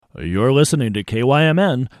You're listening to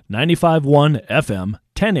KYMN 95.1 FM,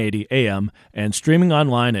 1080 AM, and streaming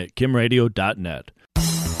online at kimradio.net.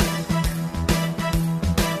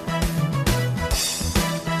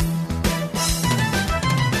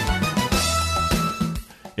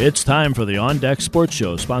 It's time for the On Deck Sports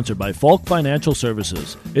Show, sponsored by Falck Financial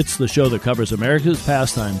Services. It's the show that covers America's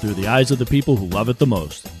pastime through the eyes of the people who love it the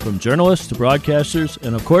most. From journalists to broadcasters,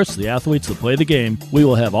 and of course the athletes that play the game, we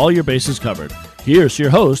will have all your bases covered. Here's your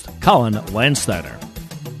host, Colin Landsteiner.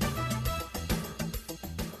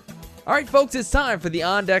 All right, folks, it's time for the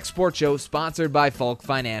On Deck Sports Show, sponsored by Falck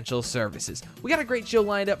Financial Services. We got a great show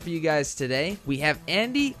lined up for you guys today. We have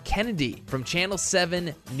Andy Kendeigh from Channel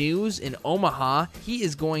 7 News in Omaha. He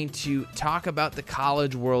is going to talk about the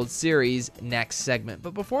College World Series next segment.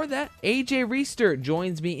 But before that, AJ Reisetter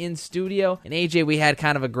joins me in studio. And AJ, we had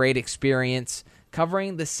kind of a great experience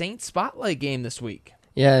covering the Saints Spotlight game this week.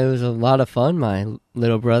 Yeah, it was a lot of fun. My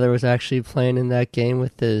little brother was actually playing in that game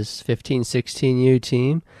with his 15-16U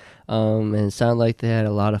team. And it sounded like they had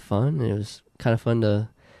a lot of fun. It was kind of fun to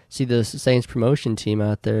see the Saints promotion team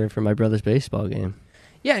out there for my brother's baseball game.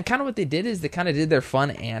 Yeah, and kind of what they did is they kind of did their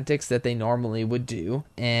fun antics that they normally would do,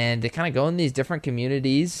 and they kind of go in these different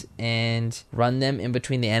communities and run them in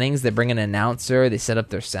between the innings. They bring an announcer, they set up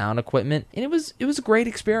their sound equipment, and it was a great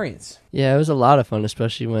experience. Yeah, it was a lot of fun,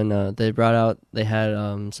 especially when they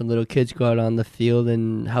had some little kids go out on the field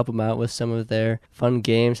and help them out with some of their fun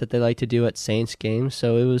games that they like to do at Saints games.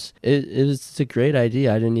 So it was a great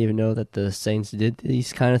idea. I didn't even know that the Saints did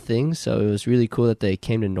these kind of things, so it was really cool that they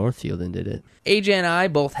came to Northfield and did it. AJ and I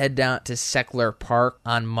both head down to Seckler Park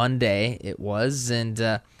on Monday,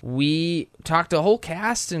 and we talked to a whole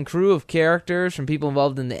cast and crew of characters from people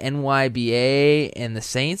involved in the NYBA and the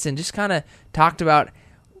Saints, and just kind of talked about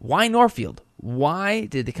why Northfield? Why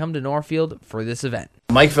did they come to Northfield for this event?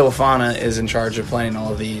 Mike Villafana is in charge of planning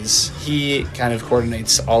all of these. He kind of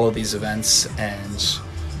coordinates all of these events and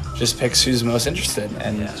just picks who's most interested.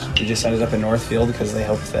 And we just ended up in Northfield because they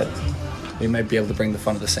hoped that we might be able to bring the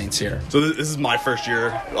fun of the Saints here. So this is my first year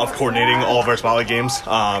of coordinating all of our Spotlight games.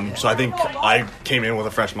 So I think I came in with a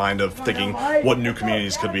fresh mind of thinking what new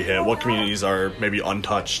communities could we hit, what communities are maybe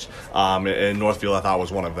untouched, and Northfield I thought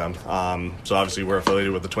was one of them. So obviously we're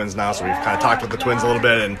affiliated with the Twins now, so we've kind of talked with the Twins a little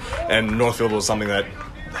bit, and Northfield was something that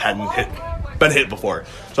hadn't been hit before.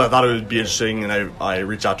 So I thought it would be interesting, and I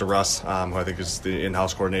reached out to Russ, who I think is the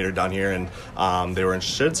in-house coordinator down here, and they were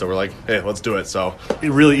interested, so we're like, hey, let's do it. So it's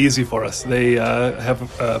really easy for us. They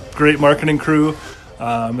have a great marketing crew.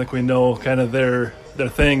 Like we know kind of their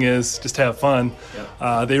thing is just have fun.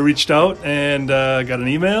 Yep. They reached out and got an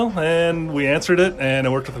email, and we answered it, and I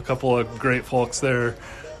worked with a couple of great folks there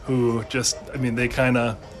who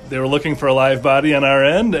they were looking for a live body on our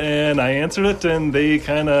end, and I answered it, and they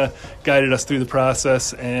kind of guided us through the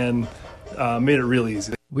process and made it really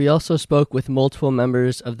easy. We also spoke with multiple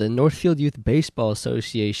members of the Northfield Youth Baseball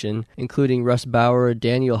Association, including Russ Bauer,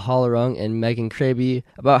 Daniel Hollerung, and Megan Kraby,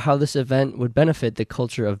 about how this event would benefit the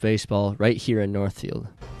culture of baseball right here in Northfield.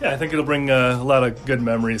 Yeah, I think it'll bring a lot of good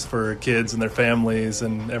memories for kids and their families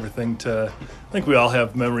and everything. I think we all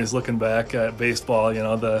have memories looking back at baseball,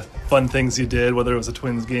 the fun things you did, whether it was a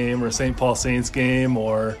Twins game or a St. Paul Saints game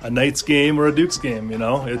or a Knights game or a Dukes game,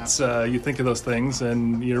 It's you think of those things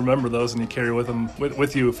and you remember those and you carry them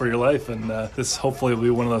with you for your life, and this hopefully will be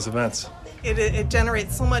one of those events. It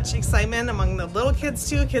generates so much excitement among the little kids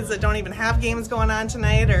too, kids that don't even have games going on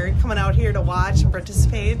tonight or coming out here to watch and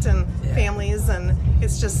participate, and families, and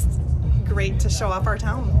it's just great to show off our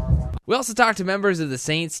town. We also talked to members of the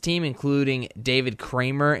Saints team, including David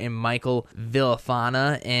Kramer and Michael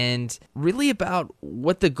Villafana, and really about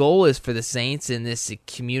what the goal is for the Saints in this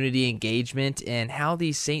community engagement and how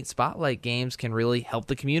these Saints Spotlight games can really help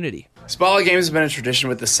the community. Spotlight games have been a tradition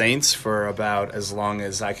with the Saints for about as long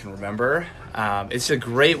as I can remember. It's a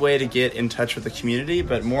great way to get in touch with the community,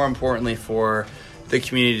 but more importantly for the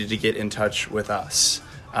community to get in touch with us.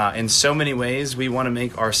 In so many ways, we want to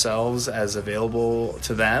make ourselves as available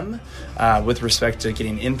to them with respect to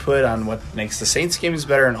getting input on what makes the Saints games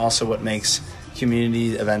better and also what makes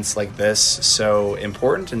community events like this so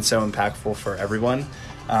important and so impactful for everyone.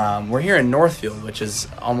 We're here in Northfield, which is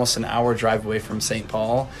almost an hour drive away from St.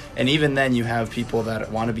 Paul, and even then you have people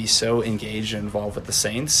that want to be so engaged and involved with the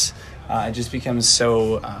Saints. It just becomes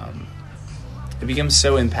so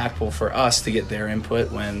impactful for us to get their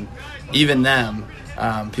input when even them,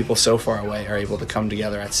 people so far away, are able to come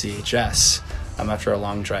together at CHS after a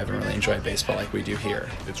long drive and really enjoy baseball like we do here.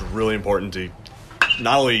 It's really important to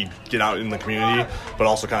not only get out in the community, but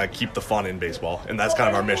also kind of keep the fun in baseball. And that's kind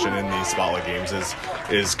of our mission in these Spotlight games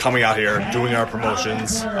is coming out here, doing our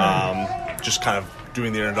promotions, just kind of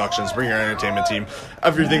doing the introductions, bringing our entertainment team.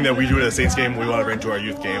 Everything that we do at a Saints game, we want to bring to our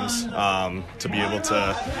youth games to be able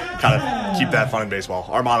to kind of keep that fun in baseball.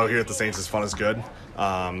 Our motto here at the Saints is fun is good.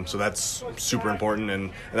 So that's super important,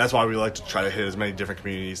 and that's why we like to try to hit as many different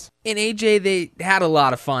communities. In AJ, they had a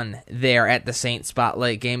lot of fun there at the Saints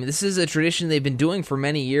Spotlight game. This is a tradition they've been doing for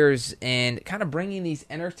many years, and kind of bringing these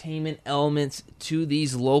entertainment elements to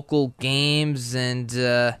these local games, and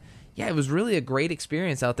it was really a great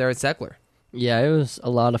experience out there at Seckler. Yeah, it was a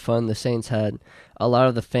lot of fun. The Saints had a lot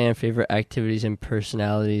of the fan favorite activities and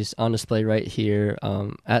personalities on display right here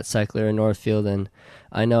at Seckler in Northfield, and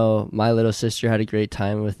I know my little sister had a great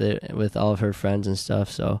time with it, with all of her friends and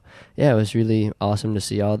stuff. So yeah, it was really awesome to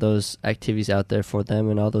see all those activities out there for them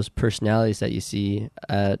and all those personalities that you see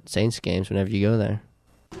at Saints games whenever you go there.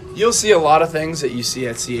 You'll see a lot of things that you see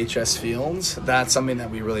at CHS Fields. That's something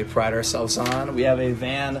that we really pride ourselves on. We have a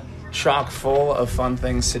van chock full of fun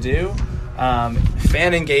things to do.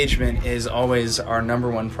 Fan engagement is always our number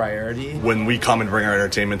one priority. When we come and bring our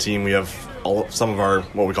entertainment team, we have some of our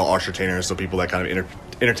what we call entertainers, so people that kind of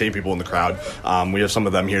entertain people in the crowd. We have some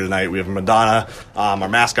of them here tonight. We have Madonna, our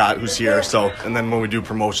mascot, who's here. So, and then when we do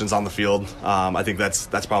promotions on the field, I think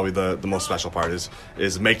that's probably the most special part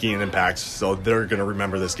is making an impact. So they're going to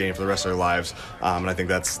remember this game for the rest of their lives, and I think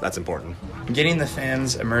that's important. Getting the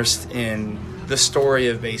fans immersed in the story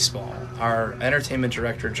of baseball. Our entertainment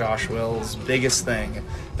director, Josh Will's biggest thing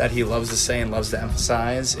that he loves to say and loves to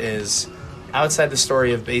emphasize is outside the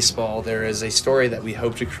story of baseball, there is a story that we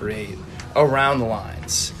hope to create around the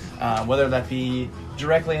lines, whether that be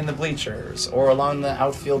directly in the bleachers or along the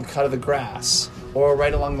outfield cut of the grass or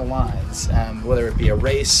right along the lines, whether it be a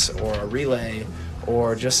race or a relay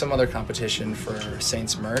or just some other competition for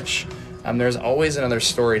Saints merch. There's always another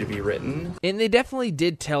story to be written. And they definitely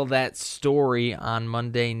did tell that story on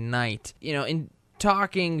Monday night. In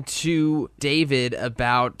talking to David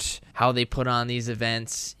about how they put on these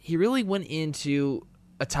events, he really went into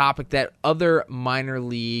a topic that other minor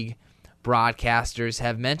league broadcasters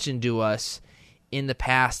have mentioned to us in the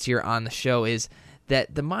past here on the show, is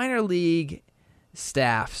that the minor league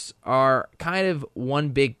staffs are kind of one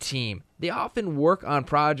big team. They often work on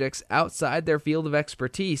projects outside their field of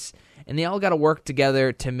expertise, and they all got to work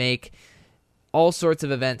together to make all sorts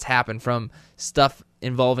of events happen, from stuff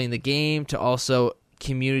involving the game to also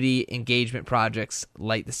community engagement projects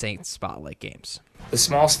like the Saints Spotlight games. The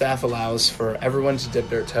small staff allows for everyone to dip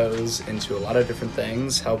their toes into a lot of different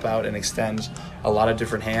things, help out and extend a lot of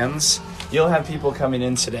different hands. You'll have people coming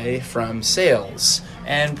in today from sales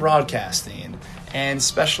and broadcasting and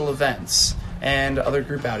special events and other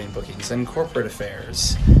group outing bookings and corporate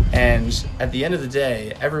affairs. And at the end of the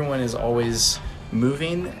day, everyone is always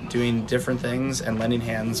moving, doing different things, and lending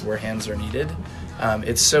hands where hands are needed.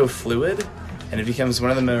 It's so fluid, and it becomes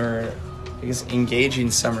one of the more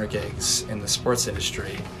engaging summer gigs in the sports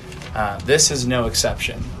industry. This is no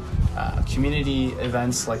exception. Community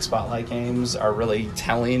events like Spotlight Games are really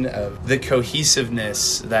telling of the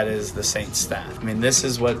cohesiveness that is the Saints staff. I mean, this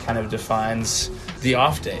is what kind of defines the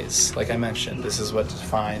off days, like I mentioned. This is what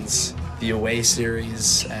defines the away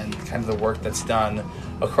series and kind of the work that's done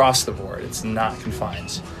across the board. It's not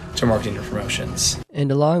confined to marketing or promotions.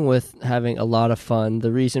 And along with having a lot of fun,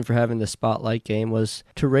 the reason for having the Spotlight game was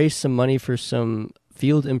to raise some money for some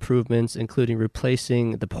field improvements, including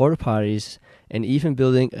replacing the porta potties and even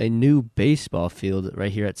building a new baseball field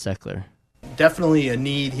right here at Seckler. Definitely a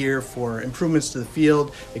need here for improvements to the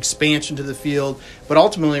field, expansion to the field, but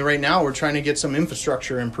ultimately right now we're trying to get some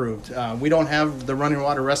infrastructure improved. We don't have the running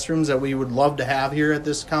water restrooms that we would love to have here at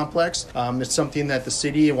this complex. It's something that the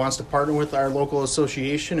city wants to partner with our local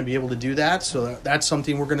association and be able to do that, so that's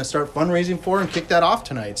something we're going to start fundraising for and kick that off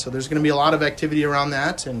tonight. So there's going to be a lot of activity around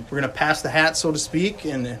that, and we're going to pass the hat, so to speak,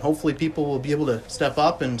 and hopefully people will be able to step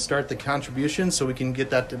up and start the contribution so we can get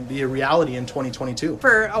that to be a reality in 2022.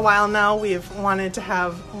 For a while now, we've wanted to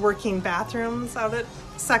have working bathrooms out at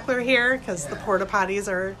Seckler here because the porta potties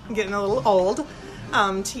are getting a little old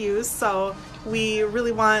to use. So we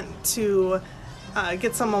really want to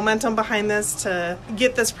get some momentum behind this to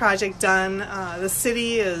get this project done. The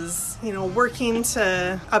city is, working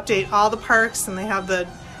to update all the parks, and they have the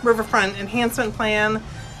riverfront enhancement plan,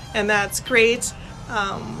 and that's great.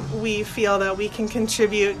 We feel that we can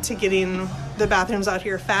contribute to getting the bathrooms out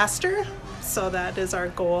here faster. So that is our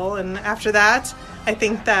goal. And after that, I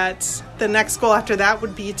think that the next goal after that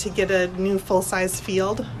would be to get a new full-size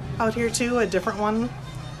field out here too, a different one,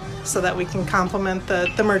 so that we can complement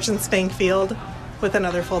the Merchants Bank field with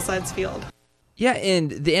another full-size field. Yeah,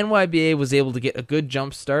 and the NYBA was able to get a good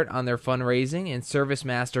jump start on their fundraising, and Service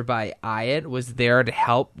Master by Ayat was there to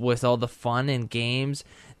help with all the fun and games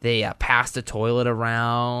They passed a toilet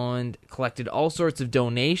around, collected all sorts of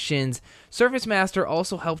donations. ServiceMaster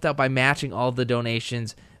also helped out by matching all the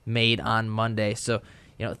donations made on Monday. So,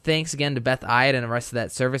 thanks again to Beth Iad and the rest of that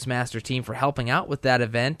ServiceMaster team for helping out with that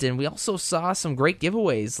event. And we also saw some great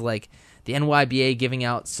giveaways, like the NYBA giving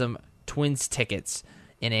out some Twins tickets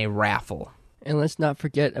in a raffle. And let's not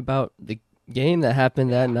forget about the game that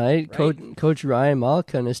happened that night. Right. Coach Ryan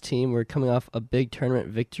Malka and his team were coming off a big tournament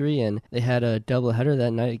victory, and they had a doubleheader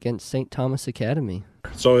that night against St. Thomas Academy.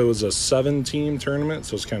 So it was a 7-team tournament,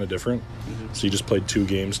 so it's kind of different. So you just played 2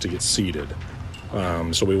 games to get seeded.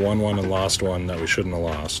 So we won one and lost one that we shouldn't have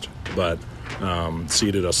lost, but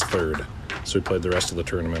seeded us 3rd. So we played the rest of the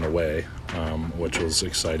tournament away, which was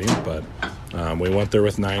exciting. But we went there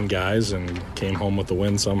with 9 guys and came home with the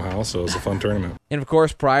win somehow, so it was a fun tournament. And, of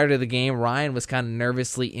course, prior to the game, Ryan was kind of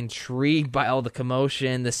nervously intrigued by all the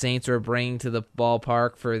commotion the Saints were bringing to the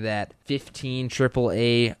ballpark for that 15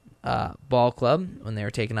 AAA ball club when they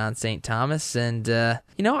were taking on St. Thomas. And,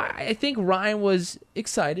 I think Ryan was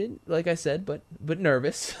excited, like I said, but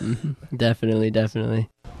nervous. Definitely.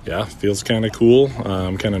 Yeah, feels kind of cool.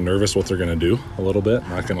 I'm kind of nervous what they're going to do a little bit,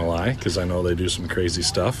 not going to lie, because I know they do some crazy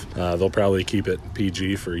stuff. They'll probably keep it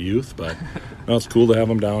PG for youth, but it's cool to have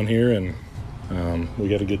them down here, and we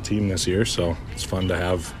got a good team this year, so it's fun to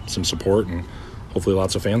have some support and hopefully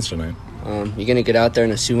lots of fans tonight. You going to get out there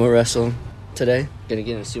and a sumo wrestle today? Going to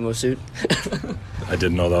get in a sumo suit? I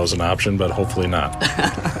didn't know that was an option, but hopefully not.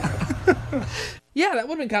 Yeah, that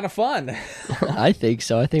would have been kind of fun. I think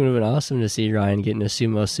so. I think it would have been awesome to see Ryan get in a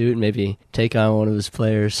sumo suit and maybe take on one of his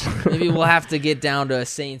players. Maybe we'll have to get down to a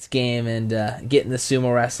Saints game and get in the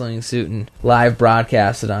sumo wrestling suit and live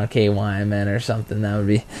broadcast it on KYMN or something.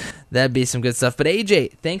 That'd be some good stuff. But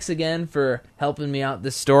AJ, thanks again for helping me out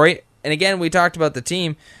this story. And again, we talked about the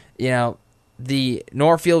team. The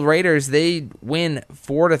Northfield Raiders, they win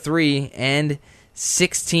 4-3 and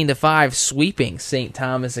 16-5, sweeping St.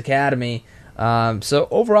 Thomas Academy. So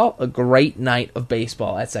overall, a great night of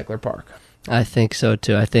baseball at Seckler Park. I think so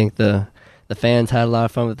too. I think the fans had a lot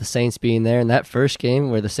of fun with the Saints being there. And that first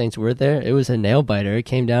game where the Saints were there, it was a nail biter. It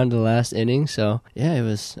came down to the last inning. So yeah, it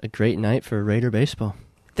was a great night for Raider baseball.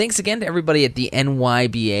 Thanks again to everybody at the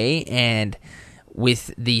NYBA and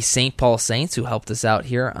with the St. Paul Saints who helped us out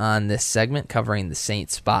here on this segment covering the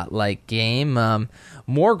Saints Spotlight game.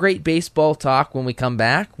 More great baseball talk when we come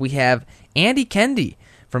back. We have Andy Kendeigh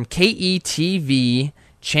from KETV,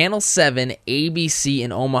 Channel 7, ABC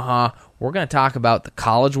in Omaha. We're going to talk about the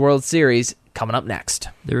College World Series coming up next.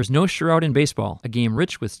 There is no sure-out in baseball, a game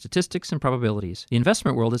rich with statistics and probabilities. The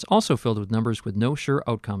investment world is also filled with numbers with no sure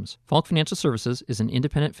outcomes. Falck Financial Services is an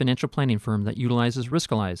independent financial planning firm that utilizes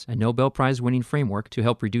Riskalyze, a Nobel Prize-winning framework to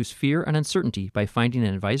help reduce fear and uncertainty by finding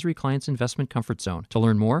an advisory client's investment comfort zone. To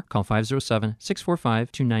learn more, call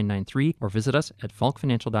 507-645-2993 or visit us at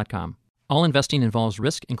falckfinancial.com. All investing involves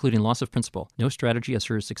risk, including loss of principal. No strategy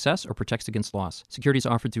assures success or protects against loss. Securities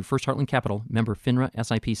offered through First Heartland Capital, member FINRA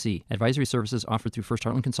SIPC. Advisory services offered through First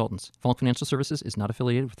Heartland Consultants. Falck Financial Services is not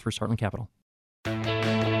affiliated with First Heartland Capital.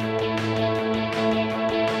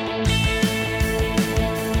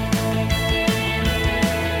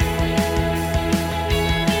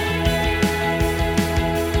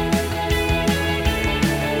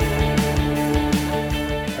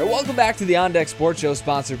 Welcome back to the On Deck Sports Show,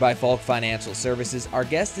 sponsored by Falck Financial Services. Our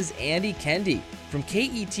guest is Andy Kendeigh from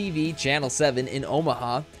KETV Channel 7 in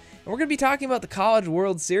Omaha. And we're going to be talking about the College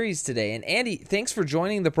World Series today. And Andy, thanks for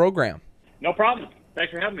joining the program. No problem.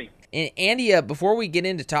 Thanks for having me. And Andy, before we get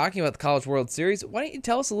into talking about the College World Series, why don't you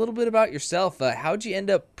tell us a little bit about yourself? How'd you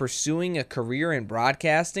end up pursuing a career in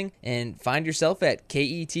broadcasting and find yourself at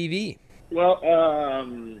KETV? Well,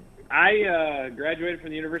 I graduated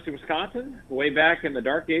from the University of Wisconsin way back in the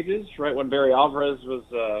dark ages, right when Barry Alvarez was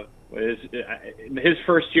his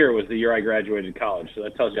first year was the year I graduated college, so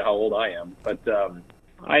that tells you how old I am. But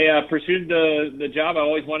I pursued the job. I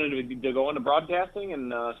always wanted to go into broadcasting,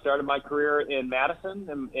 and started my career in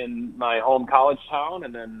Madison, in my home college town,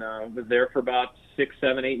 and then was there for about 6,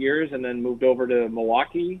 7, 8 years, and then moved over to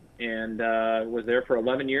Milwaukee, and was there for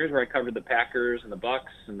 11 years, where I covered the Packers and the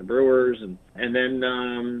Bucks and the Brewers, and then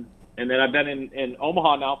I've been in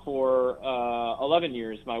Omaha now for 11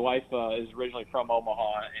 years. My wife is originally from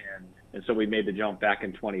Omaha, and so we made the jump back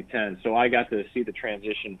in 2010. So I got to see the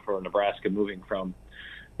transition for Nebraska moving from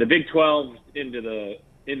the Big 12 into the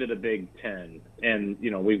Big 10. And,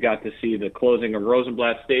 we've got to see the closing of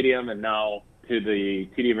Rosenblatt Stadium, and now to the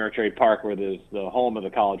TD Ameritrade Park, where there's the home of the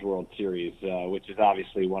College World Series, which is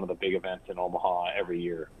obviously one of the big events in Omaha every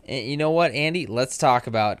year. And you know what, Andy? Let's talk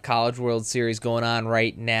about College World Series going on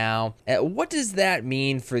right now. What does that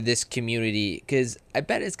mean for this community? Because I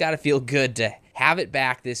bet it's got to feel good to have it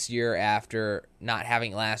back this year after not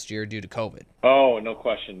having it last year due to COVID. Oh, no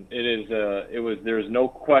question. There's no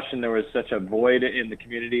question there was such a void in the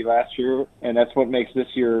community last year, and that's what makes this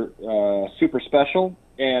year super special.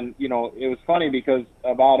 And, it was funny because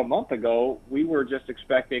about a month ago, we were just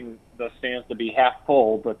expecting the stands to be half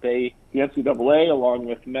full, but the NCAA, along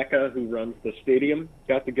with Mecca, who runs the stadium,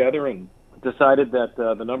 got together and decided that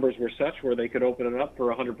the numbers were such where they could open it up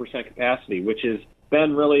for 100% capacity, which has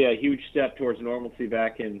been really a huge step towards normalcy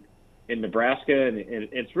back in Nebraska. And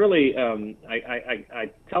it's really,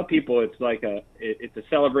 I tell people it's like it's a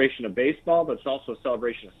celebration of baseball, but it's also a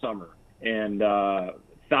celebration of summer. And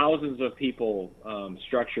thousands of people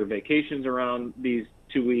structure vacations around these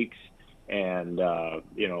 2 weeks. And,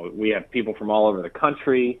 we have people from all over the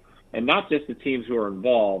country. And not just the teams who are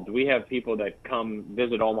involved. We have people that come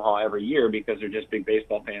visit Omaha every year because they're just big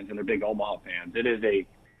baseball fans and they're big Omaha fans. It is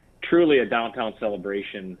truly a downtown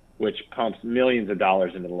celebration which pumps millions of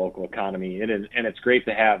dollars into the local economy. And it's great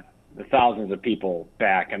to have the thousands of people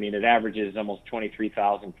back. I mean, it averages almost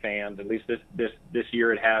 23,000 fans. At least this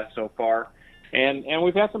year it has so far. And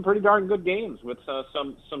we've had some pretty darn good games with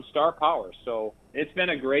some star power. So it's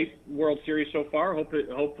been a great World Series so far.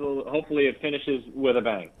 Hopefully it finishes with a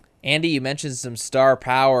bang. Andy, you mentioned some star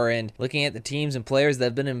power, and looking at the teams and players that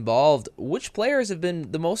have been involved, which players have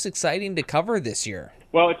been the most exciting to cover this year?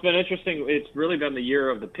 Well, it's been interesting. It's really been the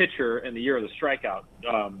year of the pitcher and the year of the strikeout.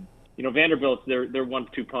 Vanderbilt's their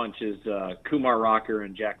 1-2 punch is Kumar Rocker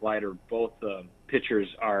and Jack Leiter. Both pitchers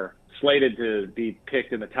are slated to be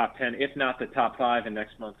picked in the top 10, if not the top 5 in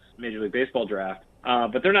next month's Major League Baseball draft.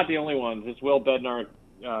 But they're not the only ones. It's Will Bednar,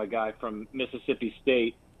 guy from Mississippi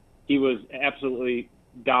State. He was absolutely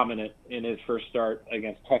dominant in his first start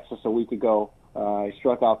against Texas a week ago. He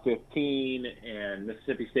struck out 15, and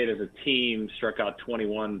Mississippi State as a team struck out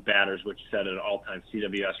 21 batters, which set an all-time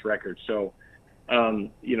CWS record. So,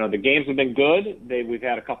 the games have been good. We've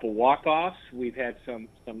had a couple walk-offs. We've had some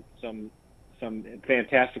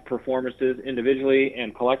fantastic performances individually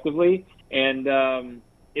and collectively, and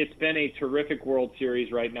it's been a terrific World Series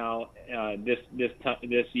right now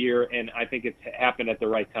this year, and I think it's happened at the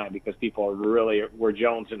right time because people we're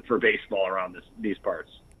jonesing for baseball around these parts.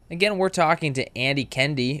 Again, we're talking to Andy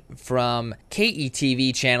Kendeigh from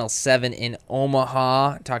KETV Channel 7 in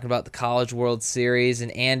Omaha, talking about the College World Series.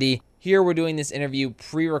 And Andy, here we're doing this interview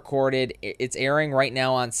pre-recorded. It's airing right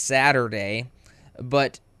now on Saturday,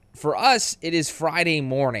 but for us, it is Friday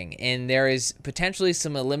morning, and there is potentially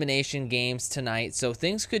some elimination games tonight, so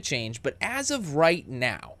things could change. But as of right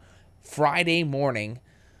now, Friday morning,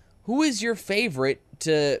 who is your favorite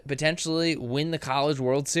to potentially win the College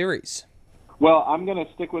World Series? Well, I'm going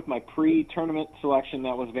to stick with my pre-tournament selection.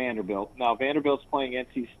 That was Vanderbilt. Now, Vanderbilt's playing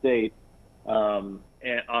NC State on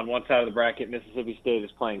one side of the bracket. Mississippi State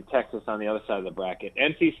is playing Texas on the other side of the bracket.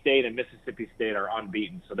 NC State and Mississippi State are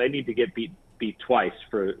unbeaten, so they need to get beat twice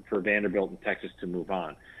for Vanderbilt and Texas to move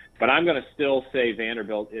on. But I'm going to still say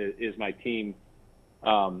Vanderbilt is my team.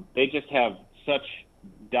 They just have such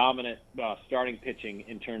dominant starting pitching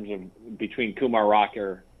in terms of between Kumar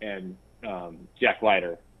Rocker and Jack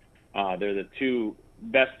Leiter. They're the two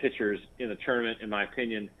best pitchers in the tournament, in my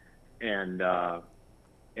opinion. And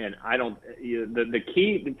I don't. The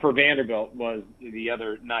key for Vanderbilt was the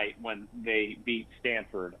other night when they beat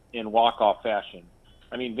Stanford in walk-off fashion.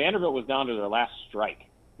 I mean, Vanderbilt was down to their last strike.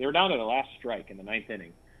 They were down to their last strike in the ninth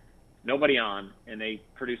inning. Nobody on, and they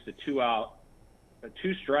produced a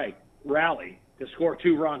two-strike rally to score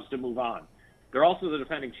 2 runs to move on. They're also the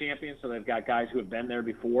defending champions, so they've got guys who have been there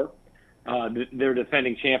before. They're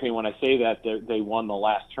defending champion. When I say that, they won the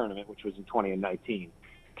last tournament, which was in 2019.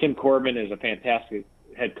 Tim Corbin is a fantastic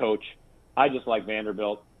head coach. I just like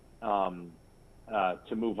Vanderbilt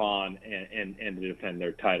to move on and to defend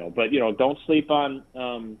their title. But don't sleep on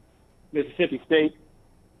Mississippi State.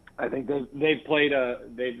 I think they've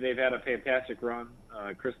had a fantastic run.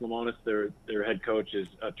 Chris Lemonis, their head coach, is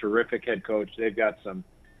a terrific head coach. They've got some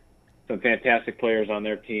fantastic players on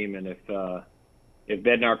their team, and if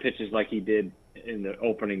Bednar pitches like he did in the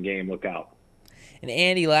opening game, look out. And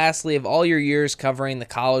Andy, lastly, of all your years covering the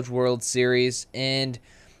College World Series and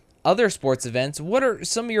other sports events, what are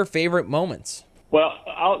some of your favorite moments? Well,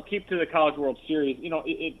 I'll keep to the College World Series.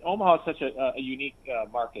 Omaha is such a unique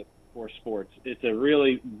market for sports. It's a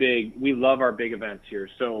really big. We love our big events here.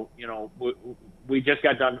 So we just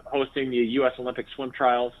got done hosting the U.S. Olympic swim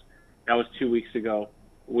trials. That was 2 weeks ago.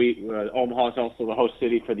 Omaha is also the host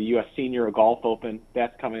city for the U.S. Senior Golf Open.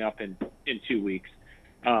 That's coming up in 2 weeks.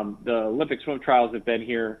 The Olympic swim trials have been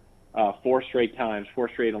here 4 straight times, 4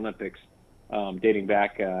 straight Olympics, dating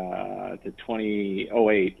back to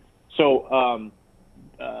 2008. So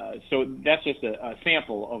that's just a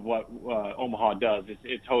sample of what Omaha does.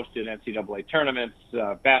 It's hosted NCAA tournaments,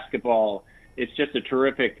 basketball. It's just a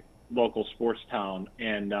terrific local sports town.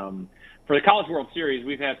 And for the College World Series,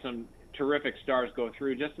 we've had some terrific stars go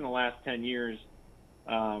through just in the last 10 years.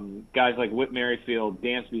 Guys like Whit Merrifield,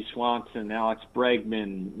 Dansby Swanson, Alex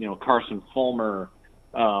Bregman, Carson Fulmer,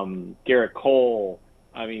 Garrett Cole.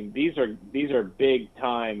 I mean, these are big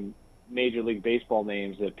time Major League Baseball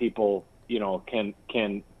names that people can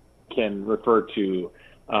refer to.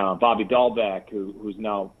 Bobby Dahlbeck, who's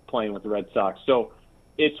now playing with the Red Sox. So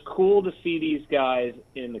it's cool to see these guys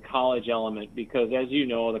in the college element because, as you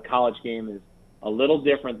know, the college game is a little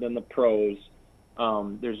different than the pros.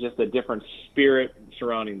 There's just a different spirit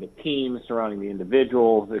surrounding the team, surrounding the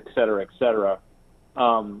individuals, et cetera, et cetera.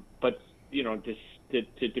 But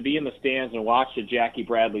to be in the stands and watch a Jackie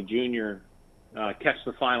Bradley Jr. Catch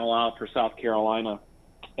the final out for South Carolina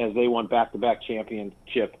as they won back-to-back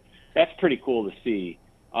championship, that's pretty cool to see.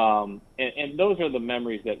 And those are the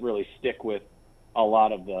memories that really stick with a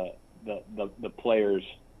lot of the players,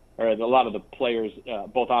 or a lot of the players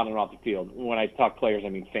both on and off the field. When I talk players, I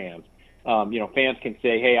mean fans. Fans can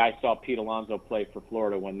say, "Hey, I saw Pete Alonso play for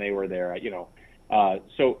Florida when they were there."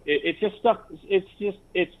 So it's just stuff. It's just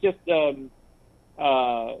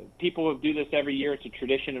people who do this every year. It's a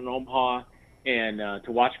tradition in Omaha, and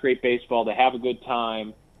to watch great baseball, to have a good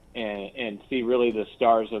time, and see really the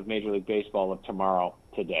stars of Major League Baseball of tomorrow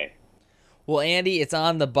today. Well, Andy, it's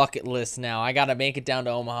on the bucket list now. I got to make it down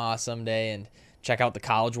to Omaha someday and check out the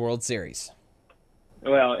College World Series.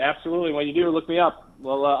 Well, absolutely. When you do, look me up.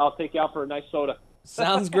 Well, I'll take you out for a nice soda.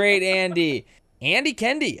 Sounds great, Andy. Andy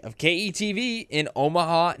Kendeigh of KETV in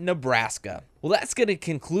Omaha, Nebraska. Well, that's going to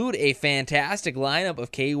conclude a fantastic lineup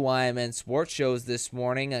of KYMN sports shows this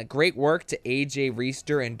morning. Great work to AJ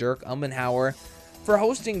Reisetter and Dirk Ummenhauer for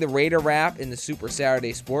hosting the Raider Wrap in the Super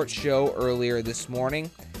Saturday Sports Show earlier this morning.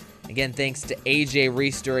 Again, thanks to AJ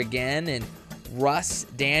Reisetter again, and Russ,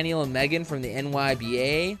 Daniel, and Megan from the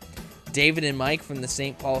NYBA, David and Mike from the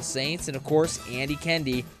St. Paul Saints, and of course, Andy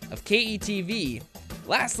Kendeigh of KETV.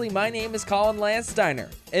 Lastly, my name is Colin Landsteiner,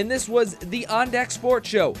 and this was the On Deck Sports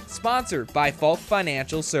Show, sponsored by Falck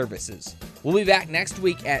Financial Services. We'll be back next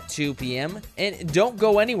week at 2 p.m., and don't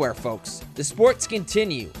go anywhere, folks. The sports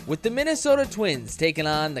continue with the Minnesota Twins taking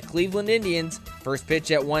on the Cleveland Indians. First pitch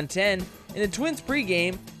at 1:10, and the Twins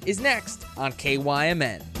pregame is next on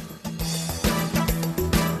KYMN.